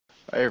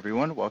Hi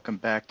everyone, welcome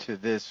back to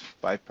this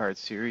five-part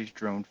series,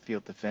 Drone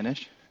Field to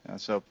Finish.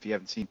 So if you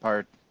haven't seen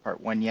part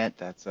one yet,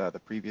 that's the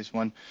previous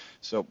one.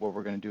 So what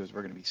we're going to do is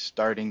we're going to be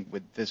starting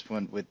with this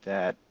one with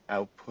that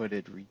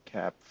outputted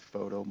recap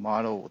photo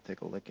model. We'll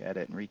take a look at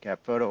it in recap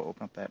photo,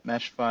 open up that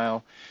mesh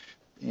file,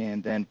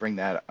 and then bring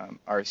that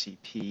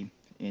RCP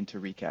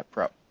into Recap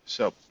Pro.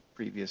 So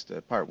previous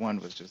to part one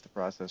was just the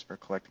process for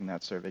collecting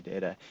that survey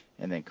data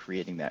and then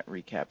creating that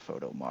recap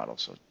photo model.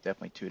 So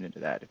definitely tune into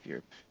that if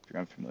you're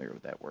unfamiliar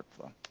with that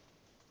workflow.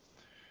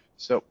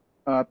 So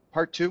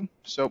part two.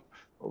 So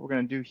what we're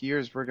going to do here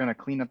is we're going to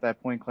clean up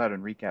that point cloud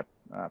in Recap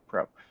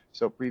Pro.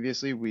 So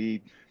previously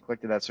we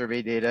collected that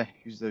survey data,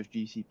 used those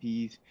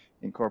GCPs,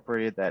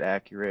 incorporated that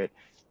accurate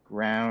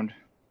ground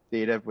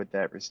data with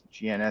that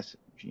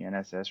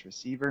GNSS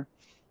receiver.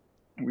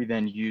 We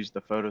then used the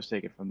photos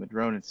taken from the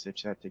drone and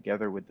stitched that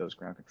together with those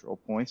ground control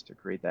points to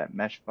create that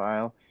mesh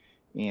file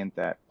and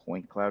that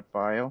point cloud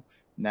file.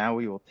 Now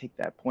we will take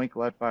that point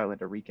cloud file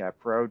into Recap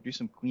Pro, do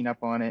some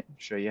cleanup on it,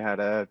 show you how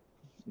to,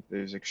 if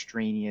there's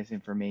extraneous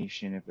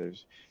information, if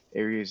there's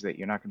areas that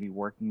you're not going to be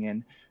working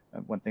in.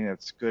 One thing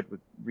that's good with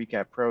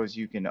Recap Pro is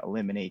you can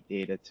eliminate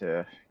data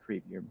to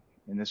create your,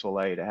 and this will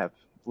allow you to have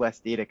less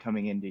data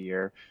coming into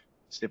your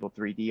Stipple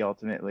 3D.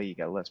 Ultimately, you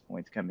got less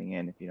points coming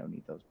in if you don't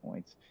need those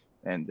points.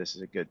 And this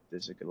is a good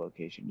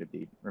location to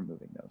be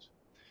removing those.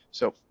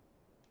 So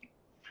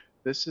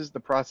this is the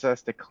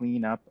process to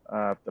clean up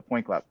the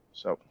point cloud.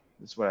 So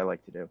this is what I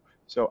like to do.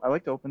 So I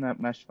like to open that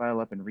mesh file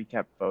up in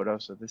Recap Photo.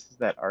 So this is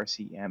that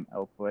RCM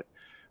output.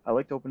 I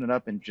like to open it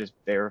up and just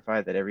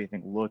verify that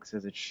everything looks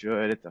as it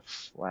should. It's a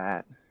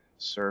flat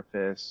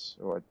surface,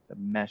 or the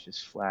mesh is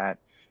flat.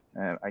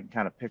 I can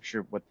kind of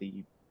picture what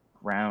the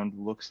ground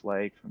looks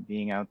like from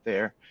being out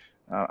there.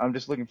 I'm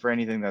just looking for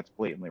anything that's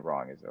blatantly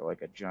wrong. Is there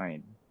like a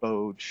giant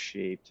bowed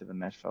shape to the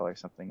mesh file or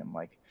something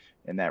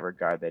in that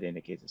regard that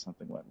indicates that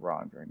something went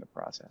wrong during the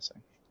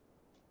processing?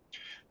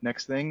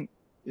 Next thing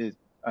is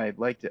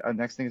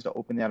next thing is to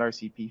open that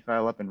RCP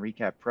file up in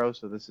Recap Pro.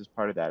 So this is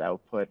part of that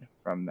output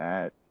from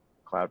that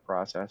cloud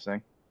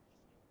processing.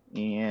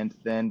 And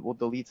then we'll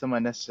delete some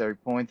unnecessary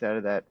points out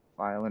of that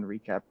file in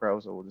Recap Pro.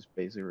 So we'll just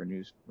basically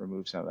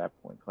remove some of that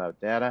point cloud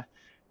data.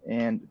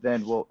 And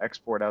then we'll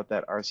export out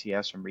that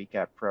RCS from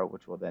Recap Pro,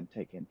 which we'll then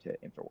take into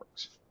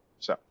Infraworks.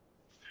 So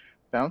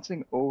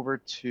bouncing over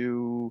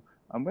to,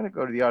 I'm going to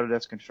go to the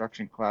Autodesk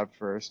Construction Cloud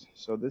first.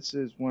 So this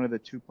is one of the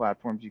two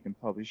platforms you can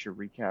publish your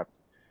recap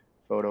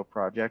photo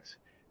projects.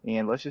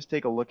 And let's just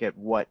take a look at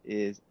what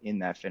is in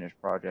that finished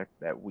project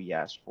that we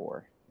asked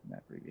for in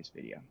that previous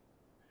video.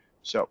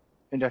 So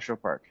Industrial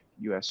Park,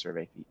 US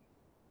survey feet.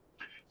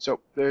 So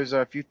there's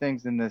a few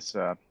things in this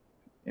that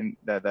are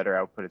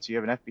outputted. So you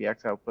have an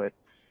FBX output,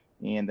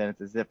 and then it's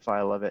a zip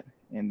file of it,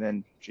 and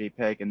then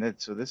JPEG, and then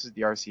so this is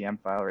the RCM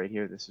file right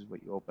here. This is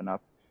what you open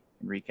up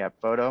in Recap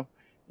Photo,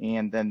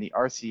 and then the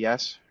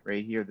RCS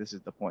right here. This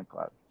is the point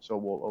cloud. So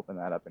we'll open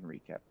that up in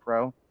Recap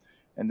Pro,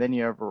 and then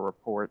you have a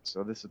report.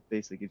 So this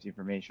basically gives you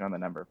information on the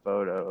number of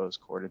photos,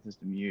 coordinate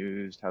system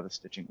used, how the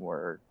stitching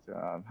worked,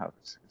 how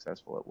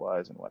successful it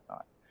was, and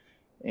whatnot.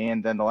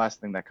 And then the last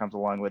thing that comes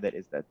along with it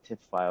is that TIFF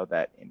file,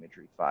 that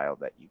imagery file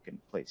that you can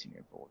place in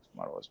your Infraworks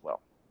model as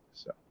well.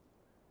 So,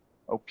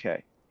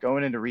 okay,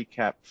 going into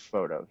Recap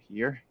Photo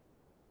here.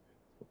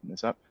 Open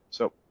this up.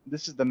 So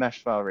this is the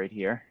mesh file right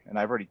here, and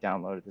I've already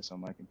downloaded this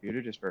on my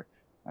computer just for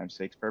time's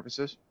sake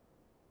purposes.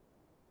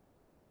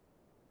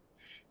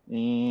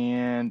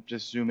 And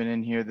just zooming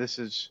in here, this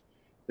is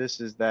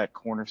that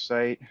corner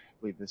site. I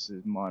believe this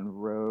is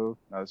Monroe.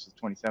 No, this is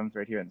 27th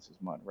right here, and this is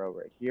Monroe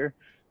right here.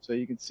 So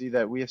you can see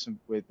that we have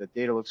the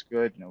data looks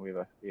good. You know, we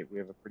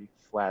have a pretty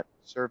flat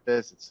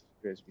surface. It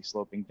appears to be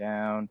sloping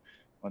down.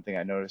 One thing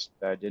I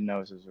did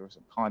notice is there were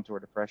some contour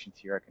depressions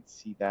here. I can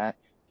see that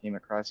came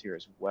across here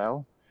as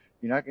well.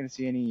 You're not going to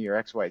see any of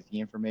your XYZ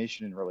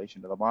information in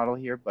relation to the model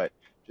here, but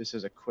just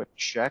as a quick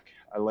check,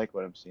 I like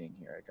what I'm seeing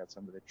here. I got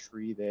some of the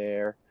tree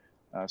there.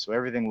 So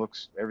everything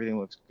looks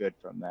good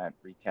from that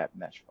recap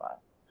mesh file.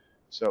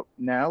 So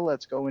now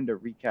let's go into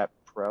Recap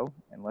Pro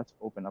and let's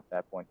open up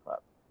that point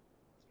cloud.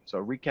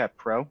 So Recap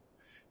Pro,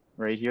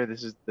 right here,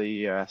 this is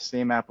the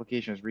same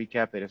application as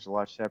Recap. They just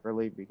launch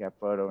separately. Recap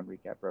Photo and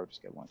Recap Pro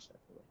just get launched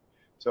separately.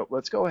 So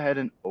let's go ahead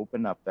and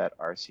open up that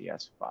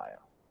RCS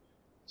file.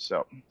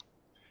 So,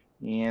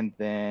 and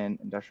then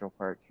Industrial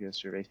Park US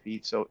survey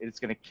feed. So it's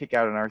going to kick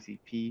out an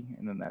RCP,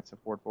 and then that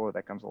support folder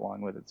that comes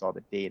along with it's all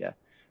the data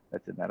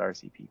that's in that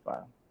RCP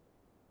file.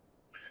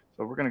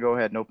 So we're going to go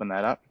ahead and open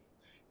that up.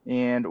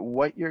 And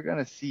what you're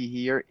going to see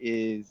here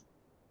is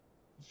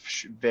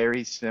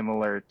very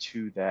similar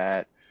to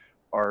that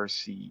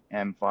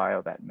RCM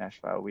file, that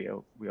mesh file we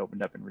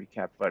opened up in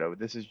Recap Photo.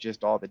 This is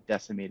just all the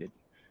decimated.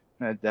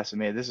 This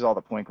is all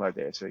the point cloud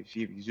data. So if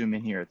you zoom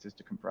in here, it's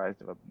just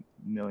comprised of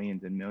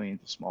millions and millions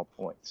of small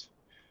points.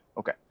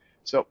 Okay,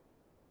 so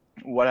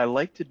what I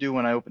like to do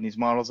when I open these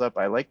models up,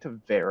 I like to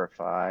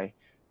verify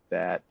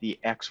that the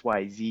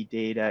XYZ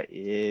data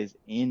is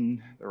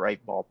in the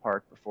right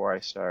ballpark before I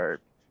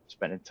start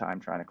spending time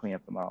trying to clean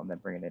up the model and then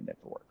bring it into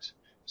Infraworks.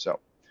 So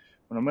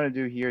what I'm going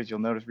to do here is you'll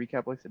notice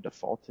recap likes to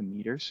default to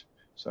meters.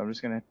 So I'm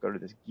just going to go to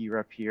this gear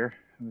up here.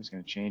 I'm just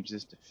going to change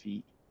this to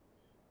feet.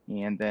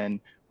 And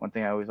then one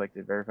thing I always like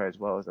to verify as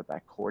well is that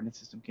that coordinate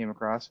system came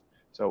across.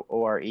 So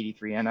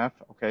OR83NF,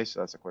 okay,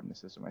 so that's the coordinate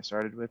system I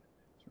started with.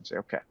 So I'm going to say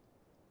okay.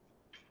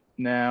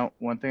 Now,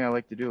 one thing I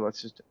like to do,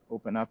 let's just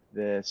open up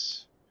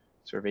this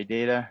survey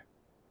data,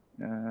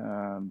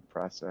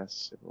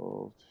 process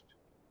civil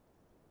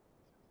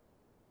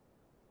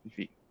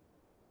feet.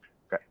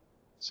 Okay,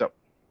 so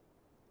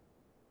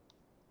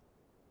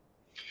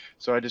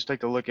I just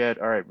take a look at,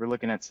 all right, we're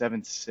looking at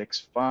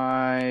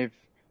 765,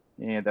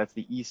 and that's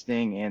the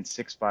easting, and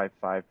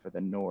 655 for the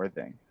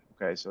northing.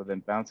 Okay, so then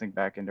bouncing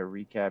back into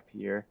recap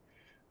here,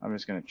 I'm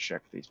just going to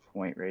check this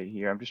point right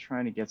here. I'm just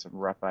trying to get some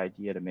rough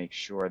idea to make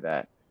sure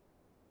that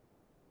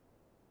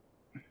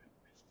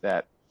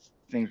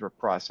things were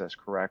processed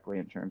correctly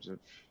in terms of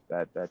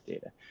that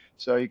data.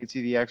 So you can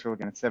see the X, we're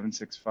looking at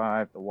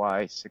 765, the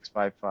Y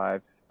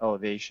 655,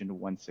 elevation to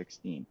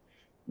 116.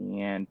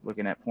 And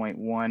looking at point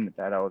 1,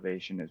 that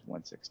elevation is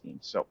 116.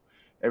 So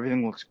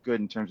everything looks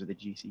good in terms of the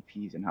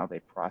GCPs and how they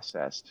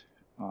processed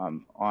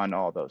on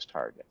all those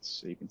targets.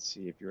 So you can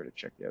see if you were to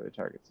check the other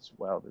targets as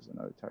well, there's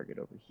another target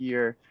over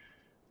here.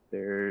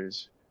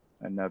 There's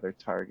another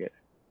target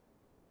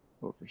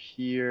over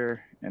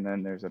here, and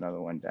then there's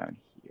another one down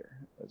here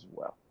as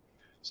well.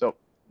 So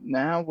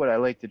now what I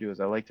like to do is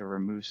I like to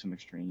remove some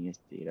extraneous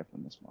data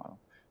from this model.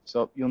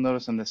 So you'll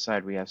notice on this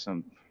side we have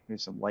some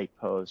light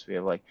posts, we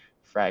have like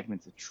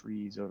fragments of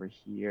trees over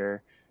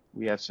here.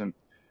 We have some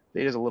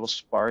data's a little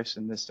sparse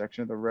in this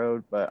section of the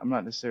road, but I'm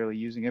not necessarily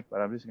using it,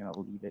 but I'm just going to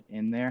leave it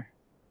in there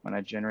when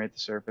I generate the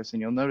surface.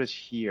 And you'll notice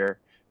here,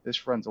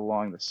 this runs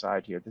along the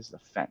side here. This is a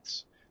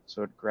fence.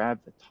 So it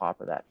grabbed the top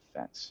of that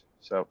fence.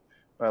 So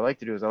what I like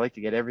to do is I like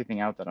to get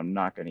everything out that I'm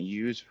not going to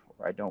use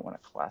or I don't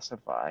want to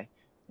classify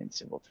in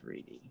Civil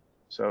 3D.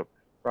 So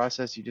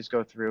process, you just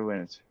go through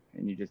and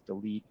you just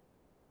delete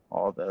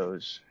all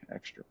those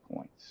extra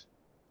points.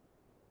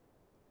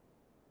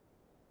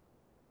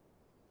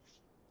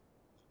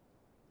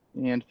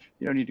 And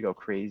you don't need to go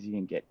crazy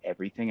and get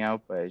everything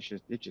out, but it's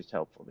just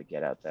helpful to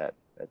get out that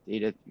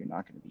data you're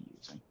not going to be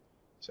using.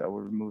 So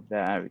we'll remove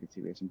that. We can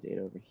see we have some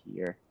data over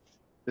here.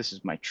 This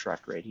is my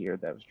truck right here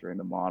that was during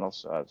the model,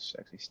 so I was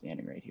actually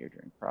standing right here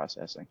during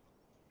processing.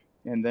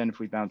 And then if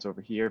we bounce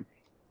over here,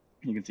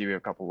 you can see we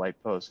have a couple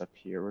light posts up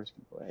here. We're just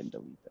going to go ahead and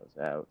delete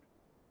those out.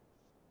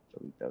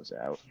 Delete those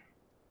out.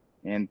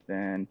 And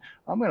then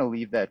I'm going to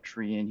leave that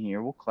tree in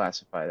here. We'll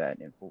classify that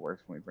in Infraworks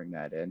when we bring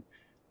that in.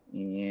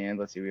 And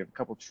let's see, we have a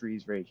couple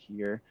trees right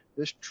here.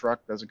 This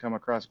truck doesn't come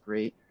across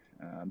great,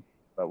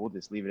 but we'll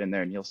just leave it in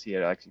there, and you'll see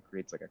it actually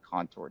creates like a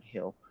contoured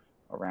hill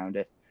around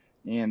it.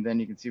 And then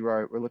you can see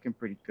we're looking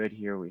pretty good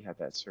here. We have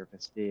that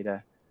surface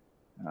data,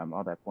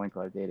 all that point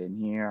cloud data in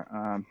here.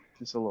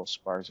 It's a little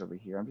sparse over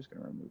here. I'm just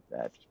going to remove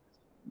that. Just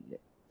need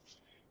it.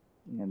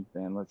 And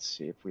then let's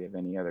see if we have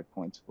any other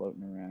points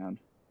floating around.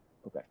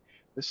 Okay,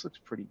 this looks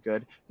pretty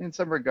good. In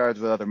some regards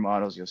with other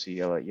models, you'll see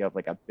you have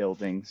like a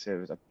building. So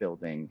there's a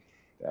building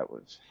that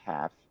was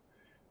half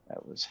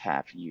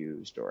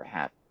used or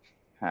half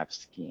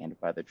scanned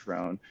by the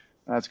drone.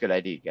 That's a good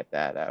idea to get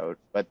that out.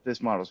 But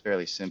this model is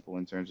fairly simple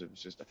in terms of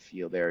it's just a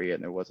field area,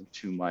 and there wasn't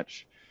too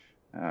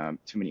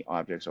many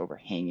objects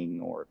overhanging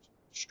or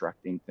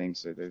obstructing things.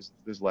 So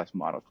there's less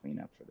model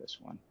cleanup for this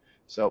one.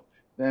 So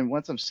then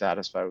once I'm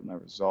satisfied with my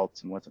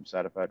results and once I'm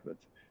satisfied with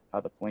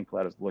how the point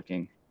cloud is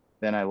looking,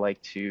 then I like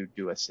to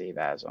do a save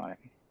as on it.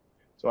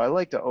 So I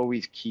like to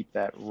always keep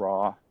that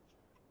raw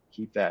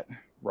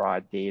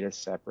data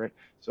separate.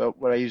 So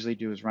what I usually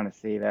do is run a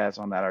save as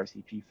on that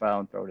RCP file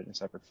and throw it in a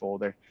separate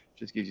folder.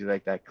 Just gives you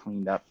like that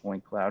cleaned up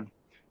point cloud.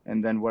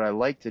 And then what I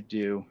like to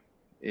do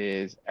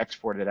is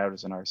export it out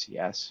as an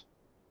RCS.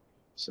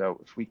 So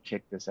if we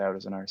kick this out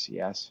as an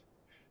RCS,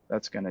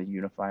 that's going to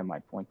unify my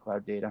point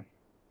cloud data.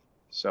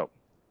 So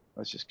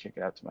let's just kick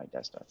it out to my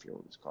desktop here.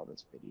 We'll just call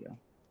this video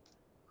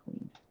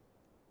cleaned.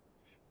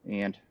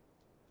 And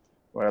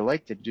what I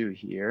like to do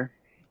here,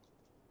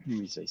 let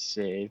me say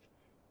save.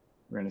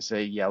 We're going to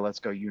say, yeah, let's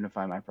go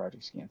unify my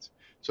project scans.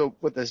 So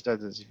what this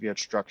does is if you have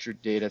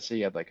structured data, say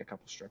you had like a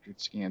couple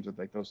structured scans with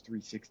like those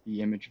 360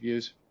 image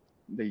views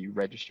that you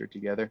registered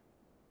together,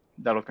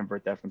 that'll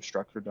convert that from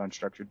structured to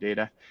unstructured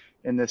data.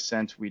 In this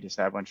sense, we just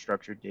have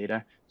unstructured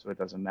data, so it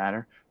doesn't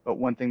matter. But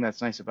one thing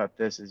that's nice about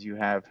this is you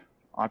have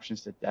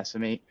options to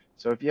decimate.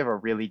 So if you have a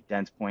really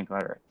dense point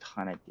cloud or a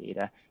ton of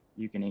data,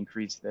 you can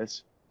increase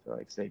this. So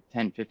like say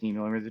 10, 15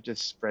 millimeters, it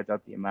just spreads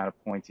out the amount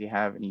of points you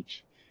have in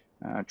each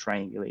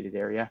triangulated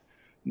area.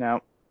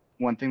 Now,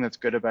 one thing that's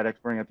good about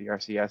exporting out the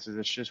RCS is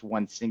it's just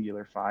one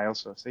singular file.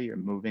 So say you're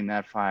moving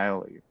that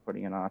file or you're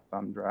putting it on a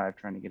thumb drive,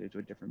 trying to get it to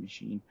a different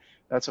machine.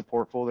 That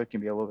support folder can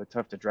be a little bit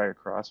tough to drag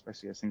across,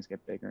 especially as things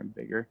get bigger and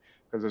bigger,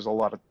 because there's a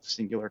lot of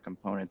singular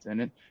components in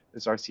it.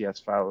 This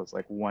RCS file is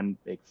like one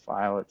big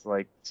file. It's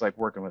like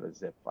working with a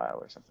zip file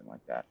or something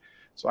like that.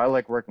 So I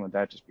like working with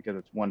that just because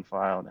it's one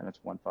file, and then it's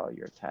one file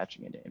you're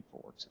attaching into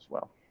Infraworks as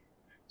well.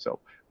 So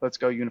let's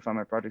go unify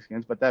my project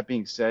scans. But that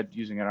being said,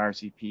 using an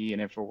RCP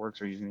and Infraworks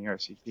or using the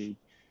RCP,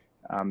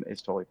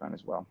 is totally fine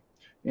as well.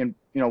 And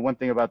one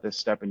thing about this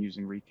step in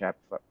using Recap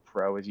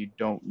Pro is you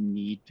don't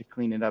need to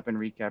clean it up in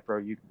Recap Pro.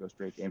 You can go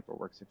straight to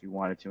Infraworks if you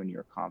wanted to, and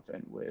you're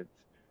confident with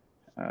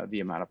the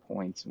amount of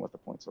points and what the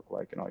points look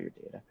like and all your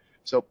data.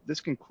 So this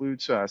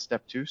concludes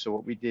step 2. So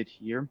what we did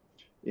here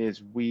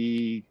is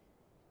we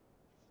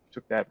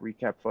took that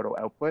recap photo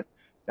output,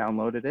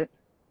 downloaded it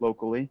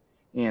locally,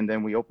 and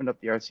then we opened up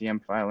the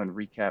RCM file in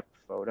recap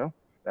photo,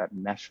 that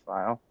mesh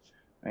file,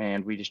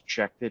 and we just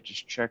checked it,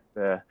 just checked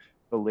the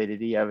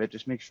validity of it,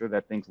 just make sure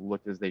that things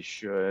looked as they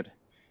should.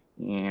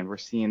 And we're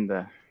seeing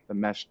the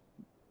mesh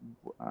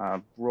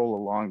roll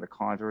along the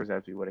contours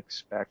as we would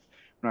expect.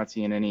 We're not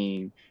seeing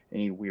any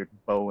weird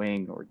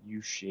bowing or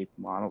U-shaped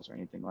models or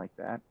anything like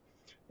that.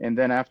 And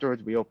then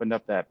afterwards, we opened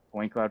up that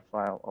point cloud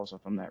file, also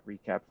from that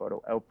recap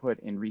photo output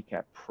in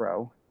Recap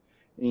Pro.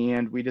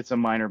 And we did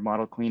some minor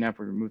model cleanup.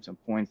 We removed some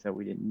points that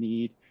we didn't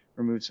need,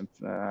 removed some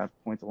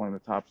points along the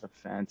top of the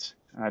fence,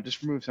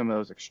 just removed some of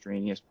those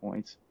extraneous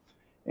points.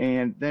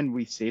 And then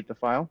we saved the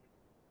file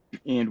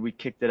and we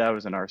kicked it out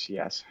as an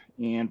RCS.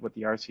 And what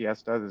the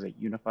RCS does is it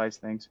unifies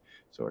things.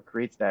 So it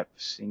creates that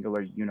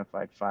singular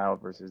unified file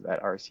versus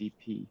that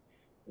RCP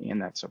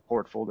and that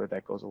support folder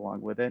that goes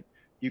along with it.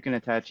 You can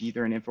attach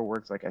either in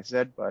Infraworks, like I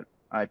said, but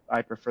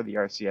I prefer the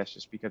RCS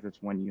just because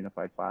it's one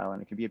unified file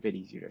and it can be a bit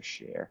easier to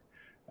share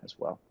as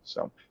well.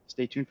 So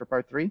stay tuned for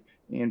part 3,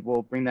 and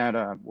we'll bring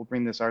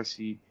this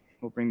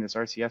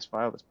RCS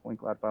file, this point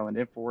cloud file,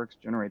 into Infraworks,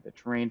 generate the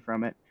terrain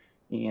from it,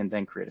 and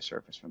then create a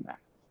surface from that.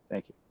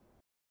 Thank you.